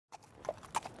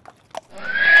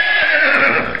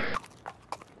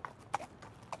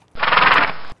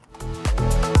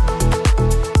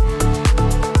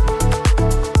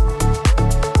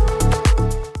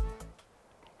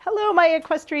Hi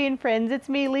equestrian friends, it's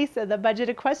me Lisa, the Budget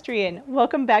Equestrian.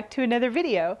 Welcome back to another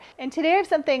video. And today I have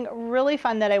something really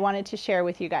fun that I wanted to share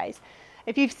with you guys.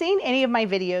 If you've seen any of my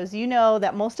videos, you know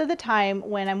that most of the time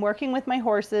when I'm working with my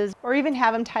horses or even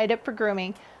have them tied up for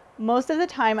grooming, most of the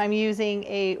time I'm using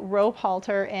a rope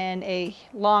halter and a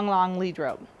long lead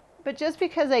rope. But just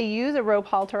because I use a rope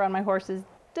halter on my horses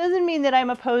doesn't mean that I'm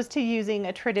opposed to using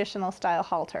a traditional style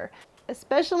halter,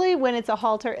 especially when it's a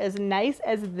halter as nice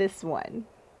as this one.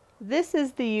 This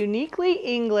is the Uniquely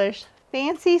English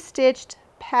fancy stitched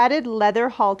padded leather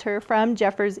halter from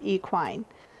Jeffers Equine.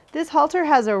 This halter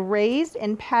has a raised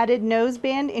and padded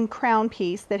noseband and crown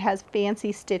piece that has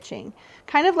fancy stitching,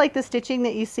 kind of like the stitching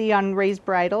that you see on raised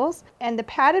bridles. And the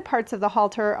padded parts of the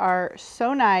halter are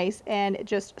so nice and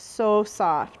just so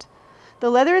soft. The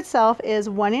leather itself is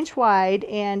 1 inch wide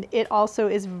and it also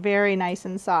is very nice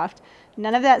and soft.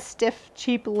 None of that stiff,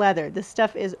 cheap leather. This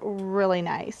stuff is really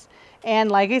nice.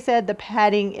 And like I said, the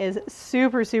padding is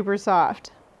super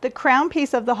soft. The crown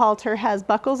piece of the halter has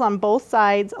buckles on both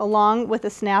sides along with a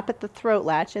snap at the throat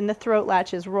latch, and the throat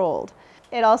latch is rolled.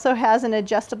 It also has an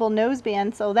adjustable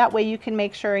noseband, so that way you can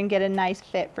make sure and get a nice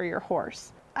fit for your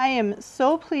horse. I am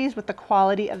so pleased with the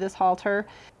quality of this halter.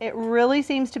 It really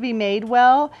seems to be made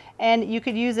well, and you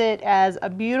could use it as a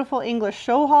beautiful English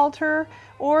show halter,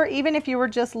 or even if you were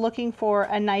just looking for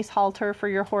a nice halter for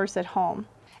your horse at home.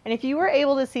 And if you were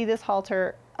able to see this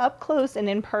halter up close and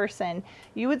in person,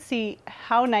 you would see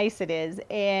how nice it is,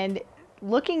 and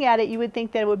looking at it you would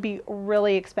think that it would be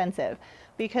really expensive,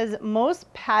 because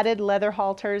most padded leather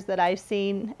halters that I've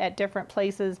seen at different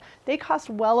places, they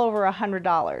cost well over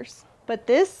 $100. But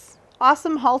this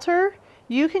awesome halter,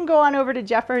 you can go on over to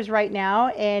Jeffers right now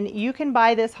and you can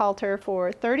buy this halter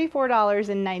for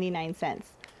 $34.99.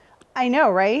 I know,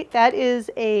 right? That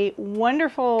is a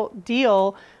wonderful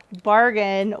deal,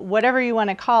 bargain, whatever you want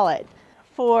to call it.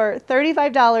 For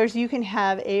 $35 you can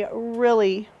have a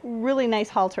really nice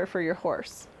halter for your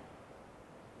horse.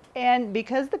 And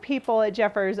because the people at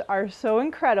Jeffers are so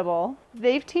incredible,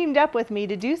 they've teamed up with me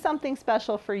to do something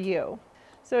special for you.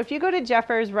 So if you go to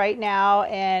Jeffers right now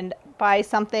and buy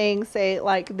something, say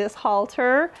like this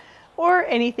halter or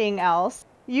anything else,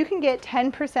 you can get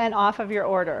 10% off of your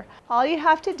order. All you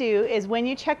have to do is when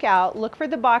you check out, look for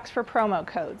the box for promo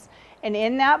codes. And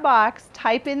in that box,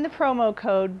 type in the promo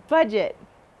code BUDGET.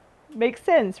 Makes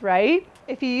sense, right?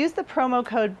 If you use the promo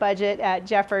code BUDGET at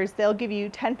Jeffers, they'll give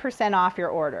you 10% off your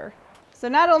order. So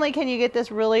not only can you get this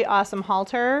really awesome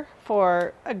halter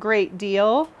for a great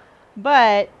deal,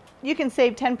 but you can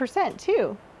save 10%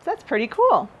 too. That's pretty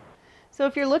cool. So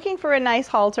if you're looking for a nice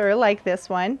halter like this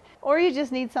one, or you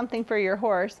just need something for your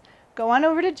horse, go on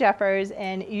over to Jeffers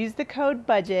and use the code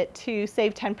BUDGET to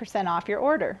save 10% off your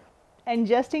order. And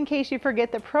just in case you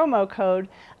forget the promo code,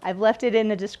 I've left it in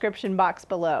the description box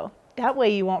below. That way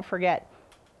you won't forget.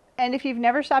 And if you've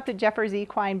never shopped at Jeffers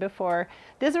Equine before,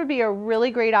 this would be a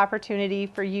really great opportunity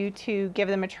for you to give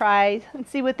them a try and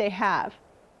see what they have.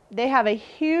 They have a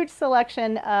huge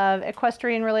selection of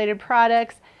equestrian related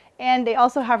products, and they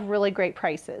also have really great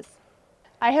prices.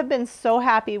 I have been so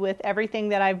happy with everything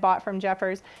that I've bought from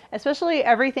Jeffers, especially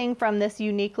everything from this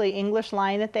Uniquely English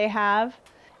line that they have.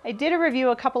 I did a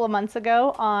review a couple of months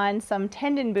ago on some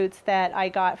tendon boots that I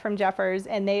got from Jeffers,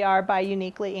 and they are by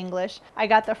Uniquely English. I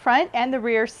got the front and the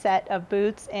rear set of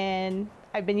boots, and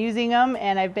I've been using them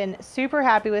and I've been super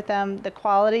happy with them. The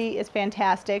quality is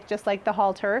fantastic, just like the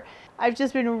halter. I've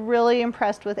just been really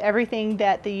impressed with everything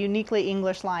that the Uniquely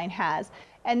English line has.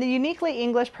 And the Uniquely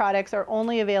English products are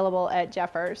only available at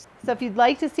Jeffers. So if you'd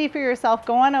like to see for yourself,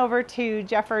 go on over to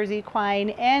Jeffers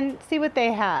Equine and see what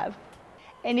they have.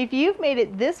 And if you've made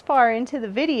it this far into the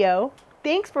video,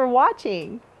 thanks for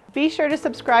watching. Be sure to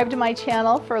subscribe to my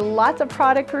channel for lots of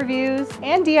product reviews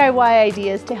and DIY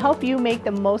ideas to help you make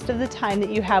the most of the time that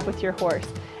you have with your horse.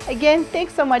 Again,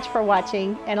 thanks so much for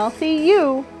watching, and I'll see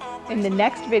you in the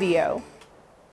next video.